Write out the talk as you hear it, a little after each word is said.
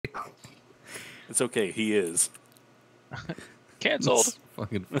It's okay. He is. Cancelled. It's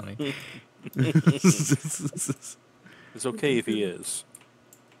fucking funny. It's okay if he is.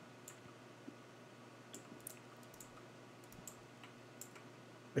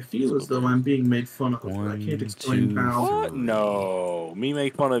 I feel as though I'm being made fun of. I can't explain how. What? No. Me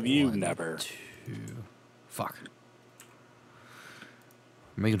make fun of you? Never. 2. Fuck.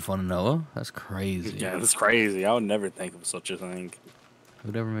 Making fun of Noah? That's crazy. Yeah, that's crazy. I would never think of such a thing.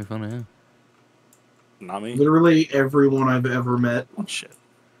 Who'd ever make fun of him? Not me. Literally everyone I've ever met. Oh, shit.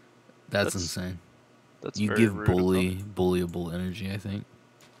 That's insane. That's You very give rude of them. bullyable energy, I think.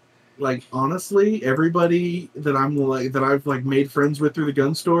 Like honestly, everybody that I've like made friends with through the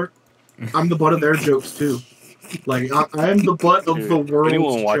gun store, I'm the butt of their jokes too. Like I am the butt of the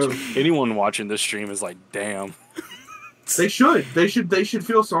world's joke. Anyone watching this stream is like, damn. They should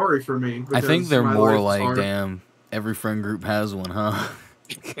feel sorry for me. I think they're more like, hard. damn, every friend group has one, huh?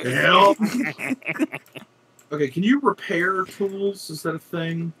 Help. Okay, can you repair tools? Is that a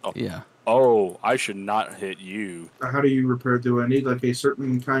thing? Oh. Yeah. Oh, I should not hit you. How do you repair? Do I need like a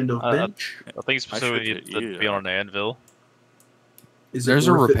certain kind of bench? I think specifically to be on an anvil. Is There's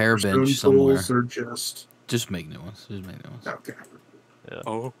it a worth it repair for bench stone tools somewhere. or just make new ones. Just make new ones. okay. Yeah.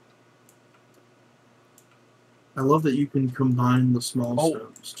 Oh. I love that you can combine the small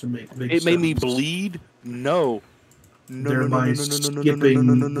stones to make big It made me stones, bleed? No. thereby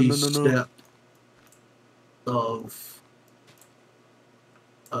skipping the step of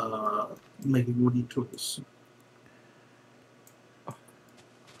making wooden tools.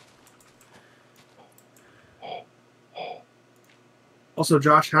 Also,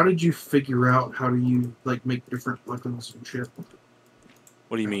 Josh, how did you figure out how do you like make different weapons and shit?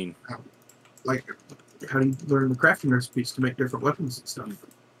 What do you mean? Like, how do you learn the crafting recipes to make different weapons and stuff?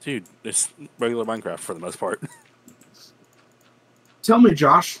 Dude, it's regular Minecraft for the most part. Tell me,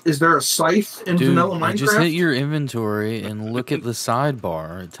 Josh, is there a scythe in vanilla you Minecraft? just hit your inventory and look at the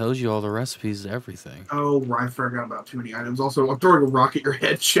sidebar. It tells you all the recipes to everything. Oh, I forgot about too many items. Also, I'm throwing a rock at your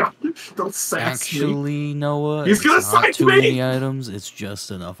head, John. Don't sass me. Actually, Noah, He's gonna it's not scythe too me! many items. It's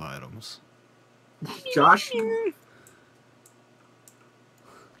just enough items. Josh,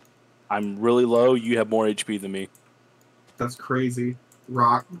 I'm really low. You have more HP than me. that's crazy.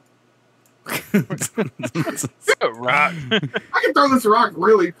 Rock. Rock. I can throw this rock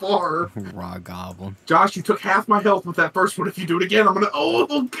really far. Raw goblin. Josh, you took half my health with that first one. If you do it again, I'm gonna.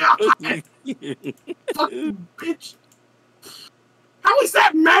 Oh, God! Fucking bitch. How is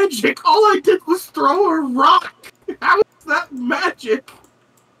that magic? All I did was throw a rock. How is that magic?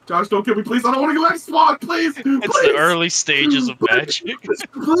 Josh, don't kill me, please. I don't want to go back to spawn, please. It's Please. the early stages of magic.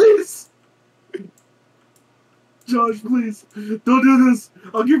 Please. Josh, please. Don't do this.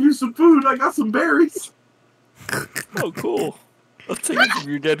 I'll give you some food. I got some berries. Oh, cool. I'll take it from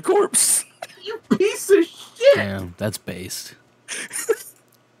your dead corpse. You piece of shit. Damn, that's based.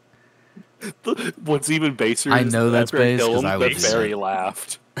 What's even baser I is know that's after I based kill 'cause him, I the would do fairy that.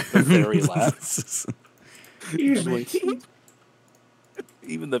 laughed. The fairy laughed. Damn it.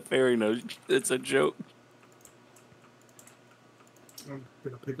 Even the fairy knows it's a joke. I'm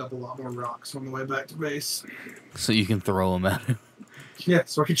gonna pick up a lot more rocks on the way back to base. So you can throw them at him. Yeah,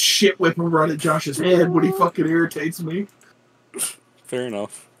 so I can shit whip and run at Josh's head when he fucking irritates me. Fair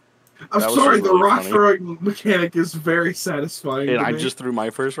enough. I'm That was sorry, the really rock funny. throwing mechanic is very satisfying. And to I me. just threw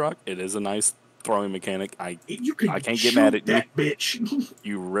my first rock. It is a nice throwing mechanic. I can't get shoot mad at you. that bitch.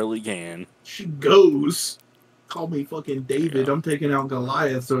 You really can. She goes. Call me fucking David. Yeah. I'm taking out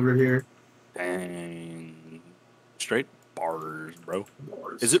Goliaths over here. Dang. Straight bars, bro.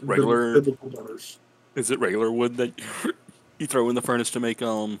 Bars. Is it regular- Biblical bars. Is it regular wood that you throw in the furnace to make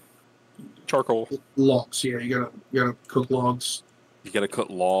charcoal? Logs, yeah, you gotta cook logs. You gotta cut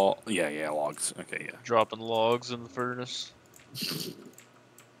yeah, logs. Okay, yeah. Dropping logs in the furnace.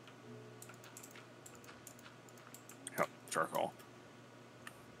 Yep, charcoal.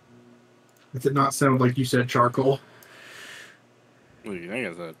 It did not sound like you said charcoal. What do you think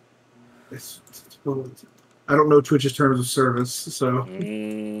of that? I don't know Twitch's terms of service, so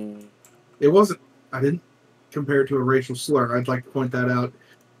Mm, it wasn't. I didn't compare it to a racial slur. I'd like to point that out,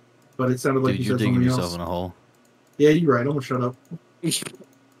 but it sounded like Dude, you you're said digging something yourself else. in a hole. Yeah, you're right. I'm gonna shut up.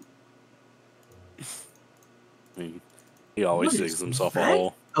 he always What digs is himself a that?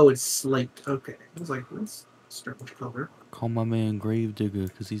 hole. Oh, it's slate. Okay, I was like, that's strange color. Call my man Grave Digger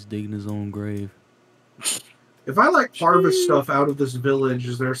because he's digging his own grave. If I like harvest stuff out of this village,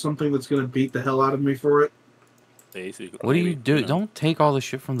 is there something that's gonna beat the hell out of me for it? Basically. What do you maybe, do? know. Don't take all the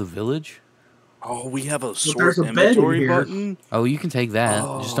shit from the village. Oh, we have a sort there's a bed in inventory here. button. Oh, you can take that.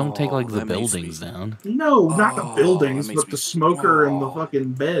 Just don't take like Oh, the that makes buildings me- down. No, not the Oh, buildings, that makes but me- the smoker and the oh.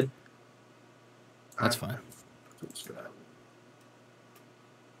 fucking bed. That's fine.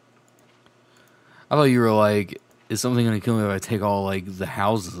 I thought you were like, is something gonna kill me if I take all like the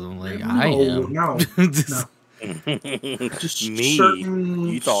houses? I'm like, I am. No. Just Me? certain,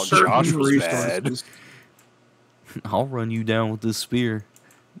 You thought certain Josh was resources. I'll run you down with this spear.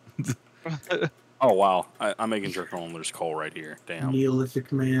 Oh wow, I'm making sure there's coal right here. Damn.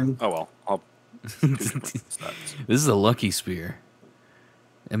 Neolithic man. Oh well, I'll. This is a lucky spear.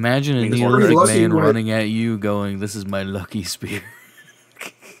 Imagine a I mean, it's Neolithic lucky man when it- running at you going, this is my lucky spear.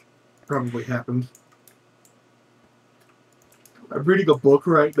 Probably happened. I'm reading a book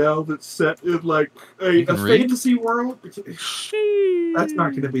right now that's set in like a can read? fantasy world. That's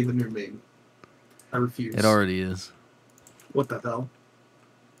not going to be the new meme. I refuse. It already is. What the hell?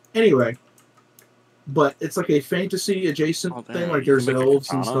 Anyway, but it's like a fantasy adjacent Oh, thing. damn, Like you there's can make a elves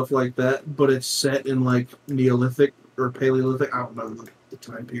and katana? stuff like that, but it's set in like Neolithic or Paleolithic. I don't know the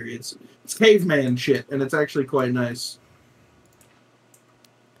time periods. It's caveman shit, and it's actually quite nice.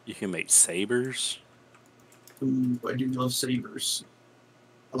 You can make sabers. Ooh, I do love sabers.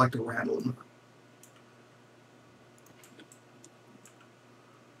 I like to rattle them.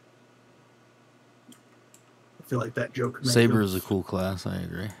 I feel like that joke. Saber is a cool class, I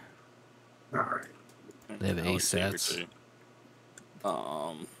agree. Alright. They have I like ace saber, stats.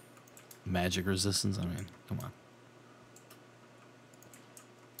 too. Magic resistance, I mean, come on.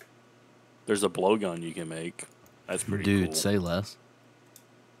 There's a blowgun you can make. That's pretty Dude, cool. say less.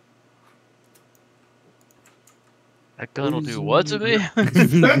 That gun will do what to me?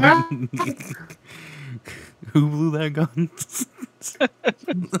 Who blew that gun?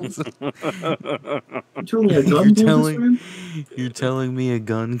 You told me a gun You're blew telling- this man? You're telling me a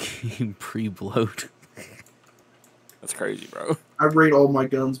gun came pre-blowed? That's crazy, bro. I rate all my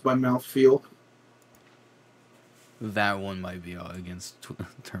guns by mouthfeel. That one might be against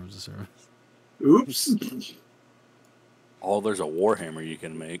terms of service. Oops. Oh, there's a warhammer you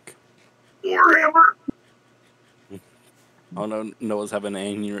can make. Warhammer! Oh no, Noah's having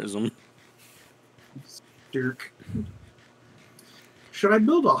an aneurysm. Dirk. Should I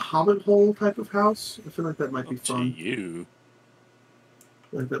build a hobbit hole type of house? I feel like that might be Up to fun. you. I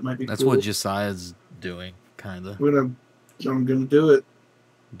feel like that might be That's cool. what Josiah's doing, kinda. I'm gonna do it.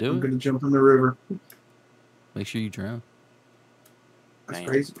 Do I'm it. gonna jump in the river. Make sure you drown. That's Damn.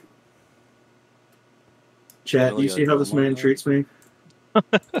 crazy. Chat, Really you see gotta how go this like man that? treats me?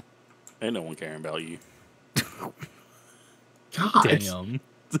 Ain't no one caring about you. God. Damn.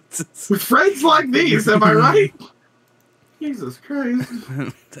 With friends like these, am I right? Jesus Christ.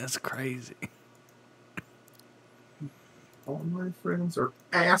 That's crazy. All my friends are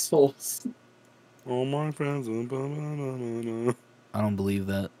assholes. All my friends. Ba-ba-ba-ba-ba. I don't believe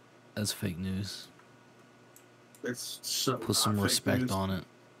that. That's fake news. It's so Put some not fake respect news. on it.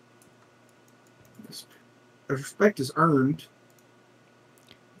 Respect is earned.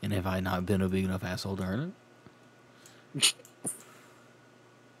 And have I not been a big enough asshole to earn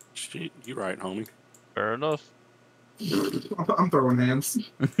Shit, you right, homie. Fair enough. I'm throwing hands.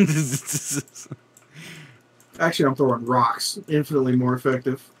 it? Actually, I'm throwing rocks. Infinitely more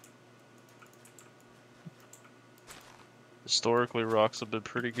effective. Historically, rocks have been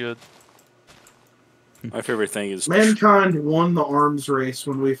pretty good. My favorite thing is Mankind won the arms race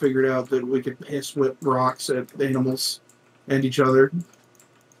when we figured out that we could piss whip rocks at animals and each other.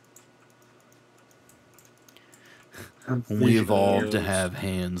 When we evolved to have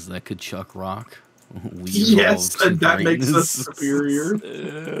hands that could chuck rock, we Yes, evolved to and that makes us greatness. superior.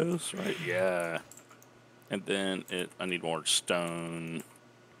 Yes, right, yeah. And then I need more stone.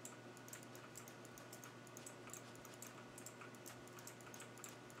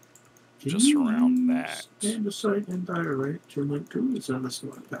 Just around that. Stand aside and direct your link to is on this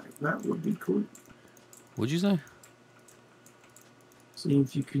one pack. That would be cool. What'd you say? See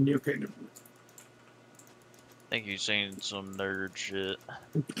if you can okay. I think you've seen some nerd shit.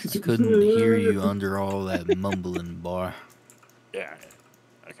 I couldn't hear you under all that mumbling, boy. Yeah.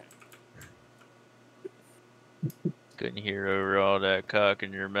 Okay. Couldn't hear over all that cock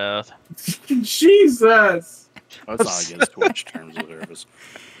in your mouth. Jesus! Oh, it's not against Twitch terms of service.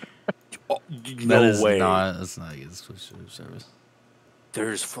 Oh, That no is way. not. That's not against Twitch service.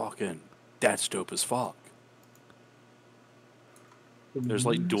 There's fucking. That's dope as fuck. There's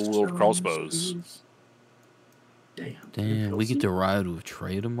like dual-wield crossbows. Damn. Damn, we get to ride with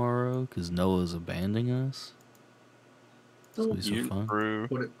Trey tomorrow because Noah's abandoning us. This will be so You- fun. True.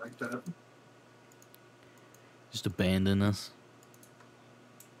 Put it like that. Just abandon us.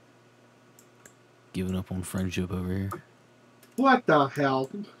 Giving up on friendship over here. What the hell?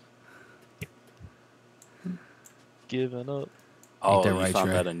 Giving up. Oh, that you right, found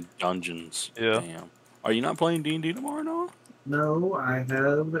Trey? that in dungeons. Yeah. Damn. Are you not playing D&D tomorrow, Noah? No, I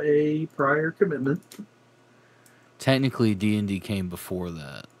have a prior commitment. Technically, D&D came before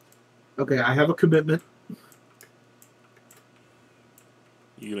that. Okay, I have a commitment.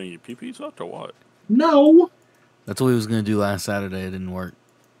 You getting your pee-pee sucked or what? No! That's what he was gonna do last Saturday. It didn't work.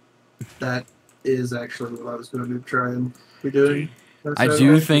 That is actually what I was going to try and be doing. I do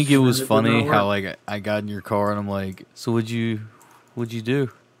Saturday, think it was did funny not how work. like I got in your car and I'm like, so what'd you do?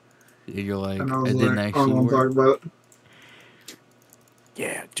 And you're like, And I it was didn't like, I actually don't want to work. talk about it.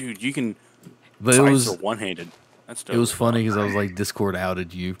 Yeah, dude, you can... But it Scythes are was one-handed. That's it was totally funny because I was like Discord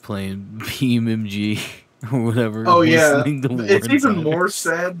outed you playing PMMG or whatever. Oh, yeah. listening to It's War even Insiders. more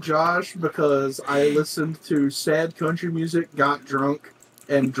sad, Josh, because I listened to sad country music, got drunk,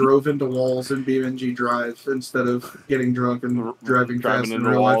 and drove into walls in BMG Drive instead of getting drunk and driving fast in into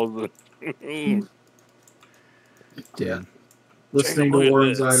real life. walls. Dude. Yeah. Listening to look at War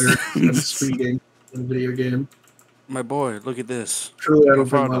this. Insiders and speeding in a video game. My boy, look at this. Truly, I My don't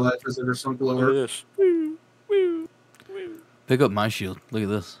think my father. life has ever sunk Look at lower. this. Woo, woo, woo. Pick up my shield. Look at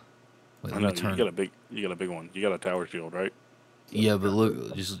this. Wait, I let know me turn. you got a big one. You got a tower shield, right? Yeah, but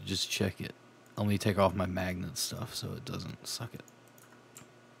look, just check it. Let me take off my magnet stuff so it doesn't suck it.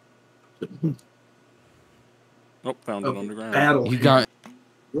 Nope, found it underground. Battle. You got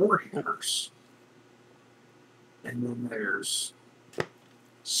Warriors. And then there's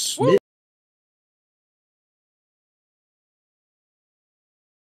Smith.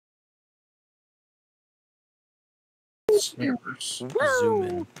 Hammers. zoom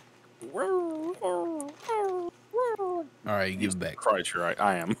in. All right, you give it back. Christ, you're right.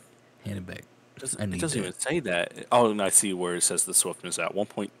 I am. Hand it back. I It need doesn't that. even say that. Oh, and I see where it says the swiftness at 1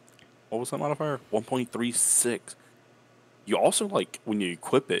 point. What was that modifier? 1.36. You also like when you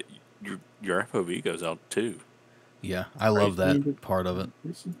equip it, your FOV goes out too. Yeah, I love that part of it.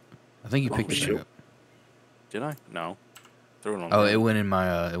 I think you Oh, picked it shoot. back up. Did I? No. Threw it on. Oh, there. it went in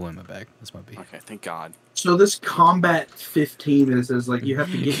my bag. This might be. Okay, thank God. So this combat 15 is like you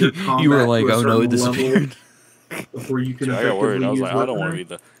have to get your combat You were like, to a oh no, it certain level disappeared. before you can Dude, I got worried. effectively I was use like, I don't want to weaponry.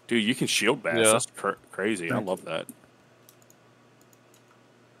 be the dude. You can shield bash. Yeah. That's crazy. I love that.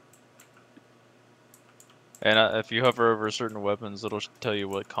 And if you hover over certain weapons, it'll tell you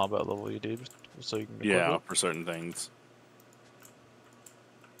what combat level you did, so you can equip Yeah, it. for certain things.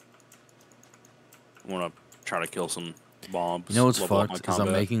 I want to try to kill some mobs. You know what's level up my fucked is I'm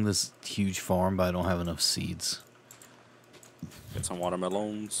combat, making this huge farm, but I don't have enough seeds. Get some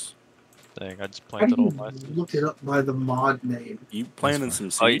watermelons. Dang, I just How do planted all you my look seeds. it up by the mod name? You planting fine. some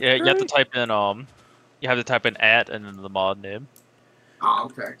seeds? Oh yeah, you have to Trey? type in you have to type in @ and then the mod name. Ah,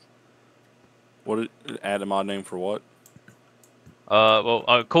 okay. Add a mod name for what? Well,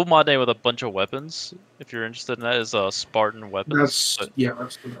 a cool mod name with a bunch of weapons, if you're interested in that, is Spartan weapons. That's But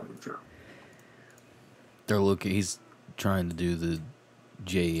that's what I'm trying. They're looking. He's trying to do the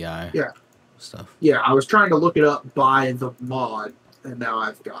JEI Yeah. stuff. Yeah, I was trying to look it up by the mod, and now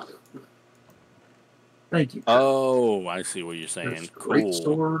I've got it. Thank you. Oh, I see what you're There's saying. great Cool.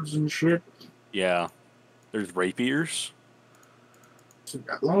 swords and shit. Yeah. There's rapiers. So we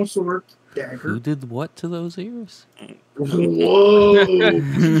got longsword, Who dagger. did what to those ears? Whoa,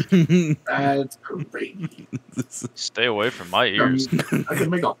 that's crazy. stay away from my I ears. mean, I can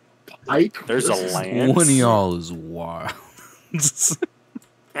make a pike. There's a This is- lance. One of y'all is wild.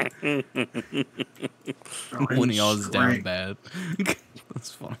 One of y'all is down strength, bad.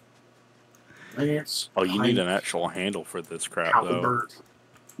 That's funny. Lance, Oh, you need pike, an actual handle for this crap, though. halberd.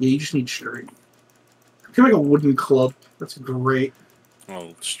 Yeah, you just need string. I can make a wooden club. That's great.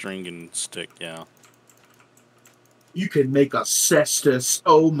 Oh, string and stick, yeah. You can make a cestus.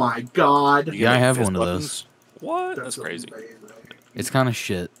 Oh my god. You can Yeah, I make have fist one of those. weapons? What? That's crazy. amazing. It's kind of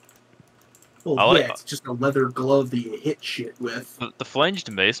shit. Well, I like- yeah, it's just a leather glove that you hit shit with. The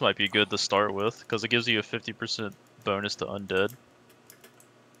flanged mace might be good to start with, because it gives you a 50% bonus to undead.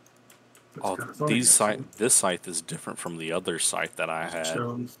 That's Oh, kinda funny, this actually. scythe is different from the other scythe that I had.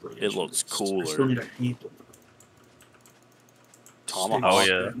 Stone It looks I still cooler. need a handle. Tomahawk. Oh, Stick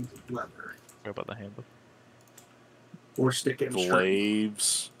yeah. and leather. What about the handbook? Or stick and string.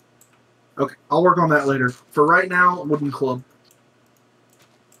 Glaives. Okay, I'll work on that later. For right now, wooden club.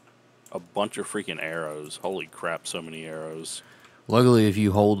 A bunch of freaking arrows. Holy crap, so many arrows. Luckily, if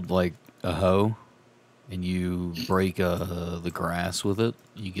you hold like a hoe and you break the grass with it,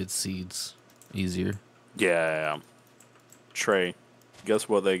 you get seeds easier. Yeah. Trey, guess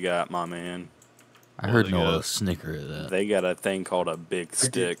what they got, my man? I What heard they Noah got? snicker at that. They got a thing called a big I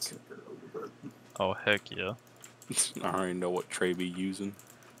stick. did stick it a little bit. Oh heck yeah! I already know what Trey be using.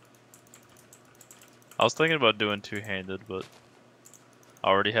 I was thinking about doing two-handed, but I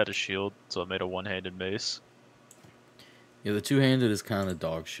already had a shield, so I made a one-handed mace. Yeah, the two-handed is kind of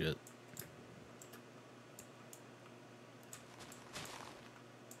dog shit.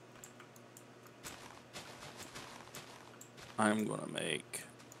 I'm gonna make.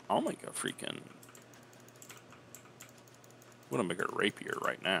 I'll make a freaking. I'm gonna make a rapier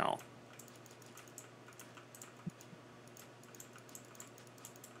right now.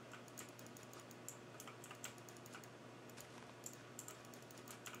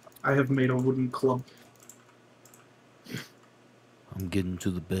 I have made a wooden club. I'm getting to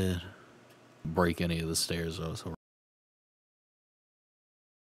the bed. Break any of the stairs though, so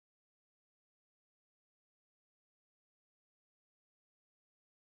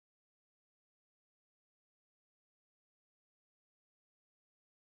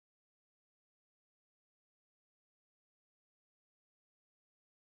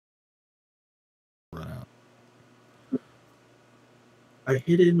run out. I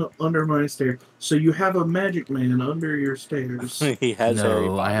hid in under my stairs. So you have a magic man under your stairs. He has Harry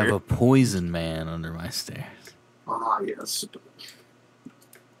No, I have Potter. a poison man under my stairs. Ah, yes.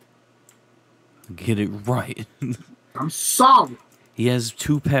 Get it right. I'm sorry. He has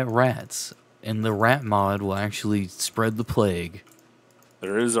 2 pet rats, and the rat mod will actually spread the plague.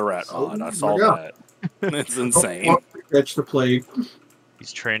 There is a rat Oh mod. I my saw God. that. It's Don't insane. want to catch the plague.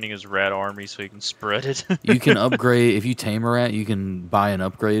 He's training his rat army so he can spread it. You can upgrade, if you tame a rat, you can buy an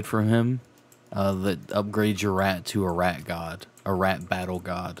upgrade from him that upgrades your rat to a rat god, a rat battle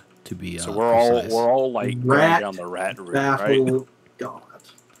god to be So precise. we're all like going Rat down the rat route, right? Battle God.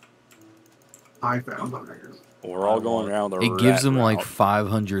 I found iron. We're all going around the rat It gives him like route.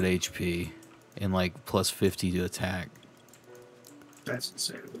 500 HP and like plus 50 to attack. That's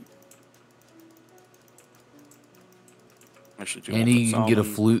insanity. Actually, do And want he to can get a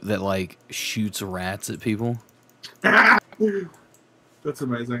summon- flute that like shoots rats at people. That's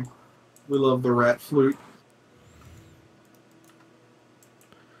amazing. We love the rat flute.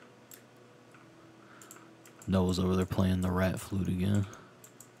 Noah's over there playing the rat flute again.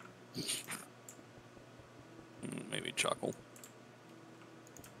 Maybe chuckle.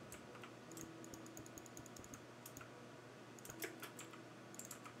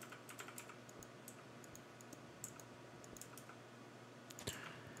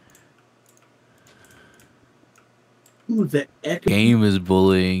 Ooh, the epic. Game is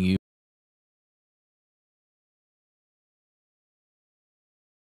bullying you.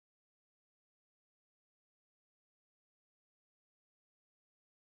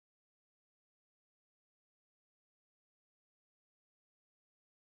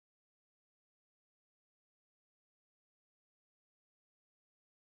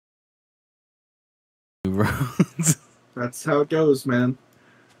 That's how it goes, man.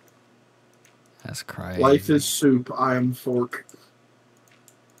 That's crazy. Life is soup. I am fork.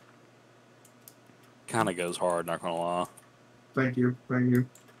 Kind of goes hard, not gonna lie. Thank you. Thank you.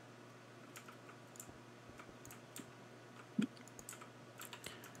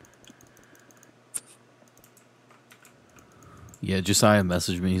 Yeah, Josiah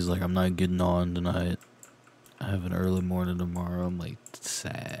messaged me. He's like, I'm not getting on tonight. I have an early morning tomorrow. I'm like,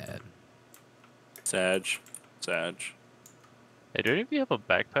 sad. Sag. Hey, do any of you have a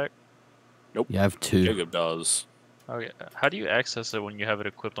backpack? Yeah, I have 2. Jacob does. Okay, how do you access it when you have it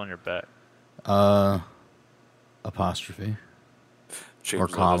equipped on your back? Apostrophe.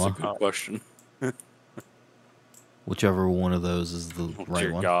 Jacob's Or like, that's a comma. good question. Whichever one of those is the Oh, right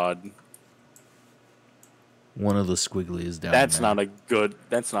dear one. God. One of the squiggly is down That's there. not a good.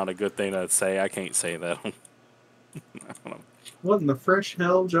 That's not a good thing to say. I can't say that. I don't know. What in the fresh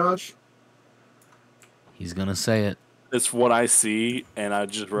hell, Josh? He's gonna say it. It's what I see, and I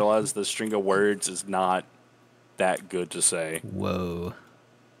just realized the string of words is not that good to say. Whoa.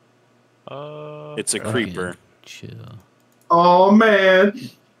 It's a okay. creeper. Chill. Oh man.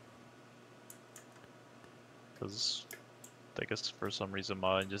 Because I guess for some reason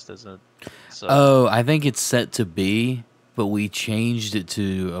mine just isn't. So, Oh, I think it's set to B, but we changed it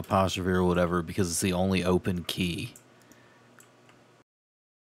to apostrophe or whatever because it's the only open key.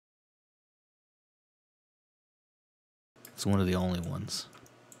 It's one of the only ones.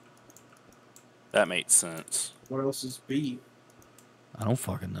 That makes sense. What else is B? I don't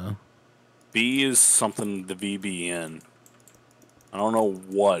fucking know. B is something the VBN. I don't know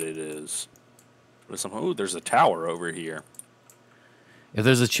what it is. But it's something. Oh, there's a tower over here. If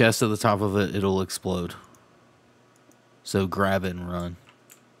there's a chest at the top of it, it'll explode. So grab it and run.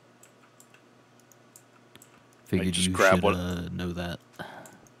 Figured just you grab should what- know that.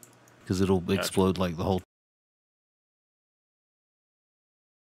 Because it'll explode like the whole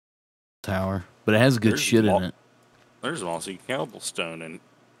tower. But it has good There's shit in it. There's mossy cobblestone and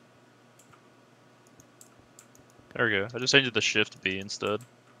There we go. I just changed it to Shift B instead.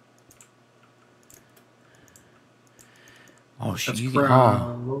 Oh, shit. That's You can,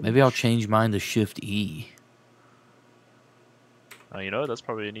 oh, maybe I'll change mine to Shift E. Oh, you know what? That's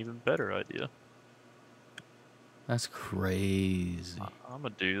probably an even better idea. That's crazy. I'm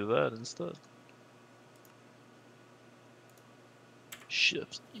gonna do that instead.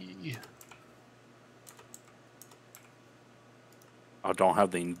 Shift E. I don't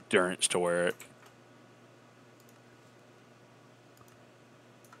have the endurance to wear it.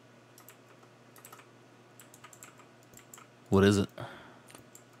 What is it?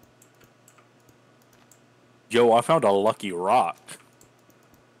 Yo, I found a lucky rock.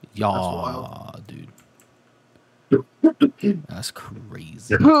 Yaw, dude. That's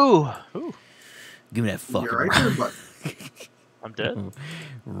crazy. Ooh. Ooh. Give me that fucking You're right rock. there, bud. I'm dead.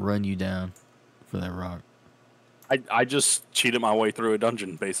 Run you down for that rock. I just cheated my way through a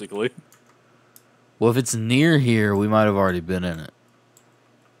dungeon, basically. Well, if it's near here, we might have already been in it.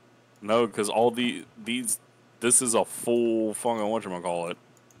 No, because all these this is a full fucking whatchamacallit.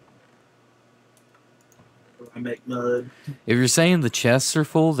 I make mud. If you're saying the chests are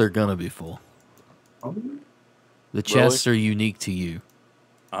full, they're gonna be full. Oh, The chests are unique to you.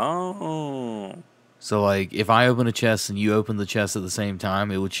 Oh. So, like, if I open a chest and you open the chest at the same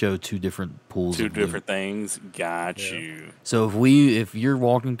time, it would show two different pools Two of different loot. things. Got Yeah. you. So if you're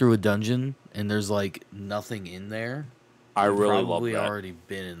walking through a dungeon and there's like nothing in there, I we've really love probably that. already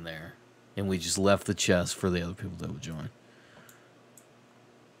been in there, and we just left the chest for the other people that would join.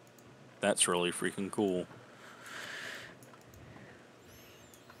 That's really freaking cool.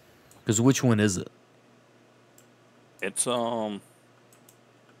 Because which one is it? It's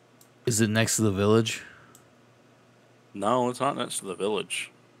Is it next to the village? no, it's not next to the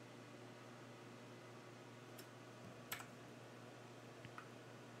village.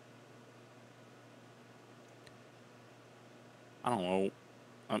 I don't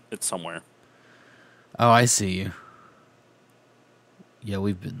know. It's somewhere. Oh, I see you. Yeah,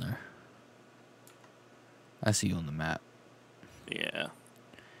 we've been there. I see you on the map. Yeah.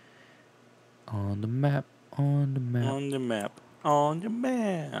 On the map. On the map. On the map. On the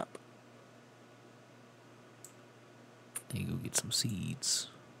map. Then you go get some seeds.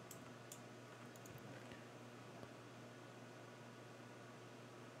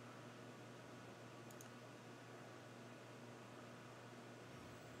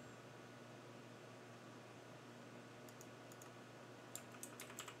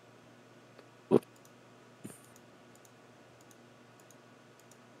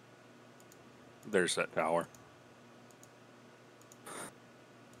 There's that tower.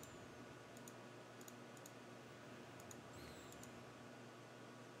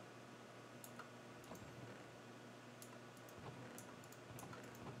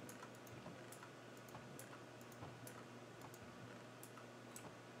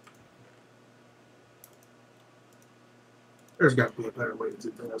 there's got to be a better way to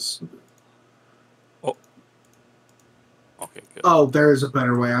do this. Okay, good. Oh, there is a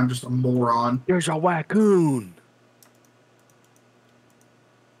better way. I'm just a moron. There's a raccoon.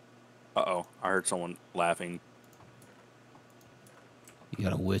 Uh-oh. I heard someone laughing. You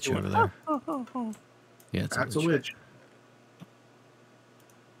got a witch over there. Yeah, it's That's a a witch. witch.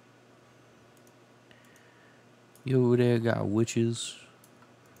 You over there got witches.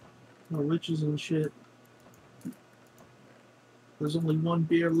 No witches and shit. There's only one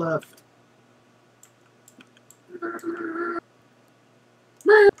beer left.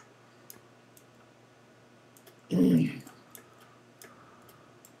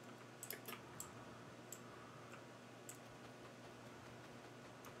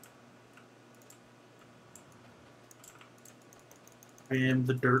 I am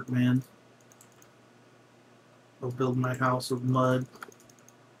the dirt man. I'll build my house of mud.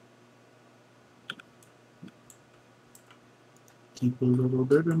 Keep a little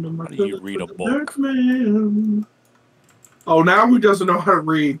bit into my How do you cupboard read a for the book? dirt man. Oh, now who doesn't know how to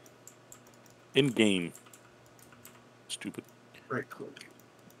read? In game. Stupid. Right click.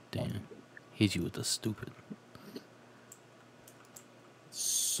 Damn. Hit you with the stupid.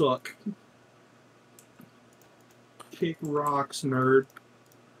 Suck. Kick rocks, nerd.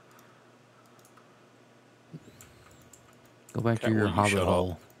 Go back Cat, to your will you hobbit shut up?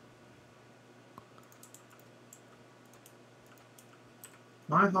 hole.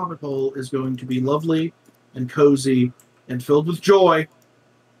 My hobbit hole is going to be lovely and cozy and filled with joy.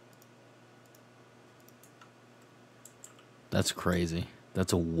 That's crazy.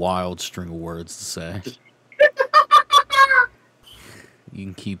 That's a wild string of words to say. You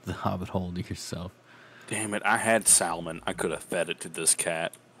can keep the hobbit hole to yourself. Damn it! I had salmon. I could have fed it to this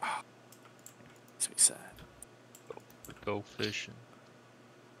cat. Makes me sad. Go fishing.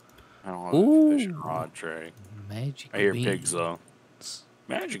 I don't have a fishing Ooh. rod tray. Magic I hear beans. pigs though.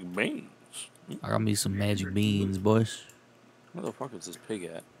 Magic beans. I got me some magic beans, boys. Where the fuck is this pig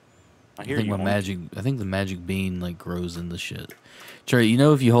at? I I hear think you. my magic. I think the magic bean like grows in the shit. Trey, you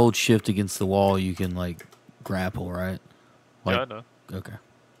know if you hold shift against the wall, you can like grapple, right? Like, Yeah, I know. okay.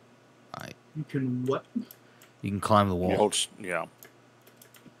 Alright. You can what? You can climb the wall. Yeah.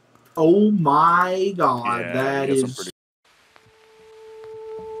 Oh my god, Yeah, that you got some is pretty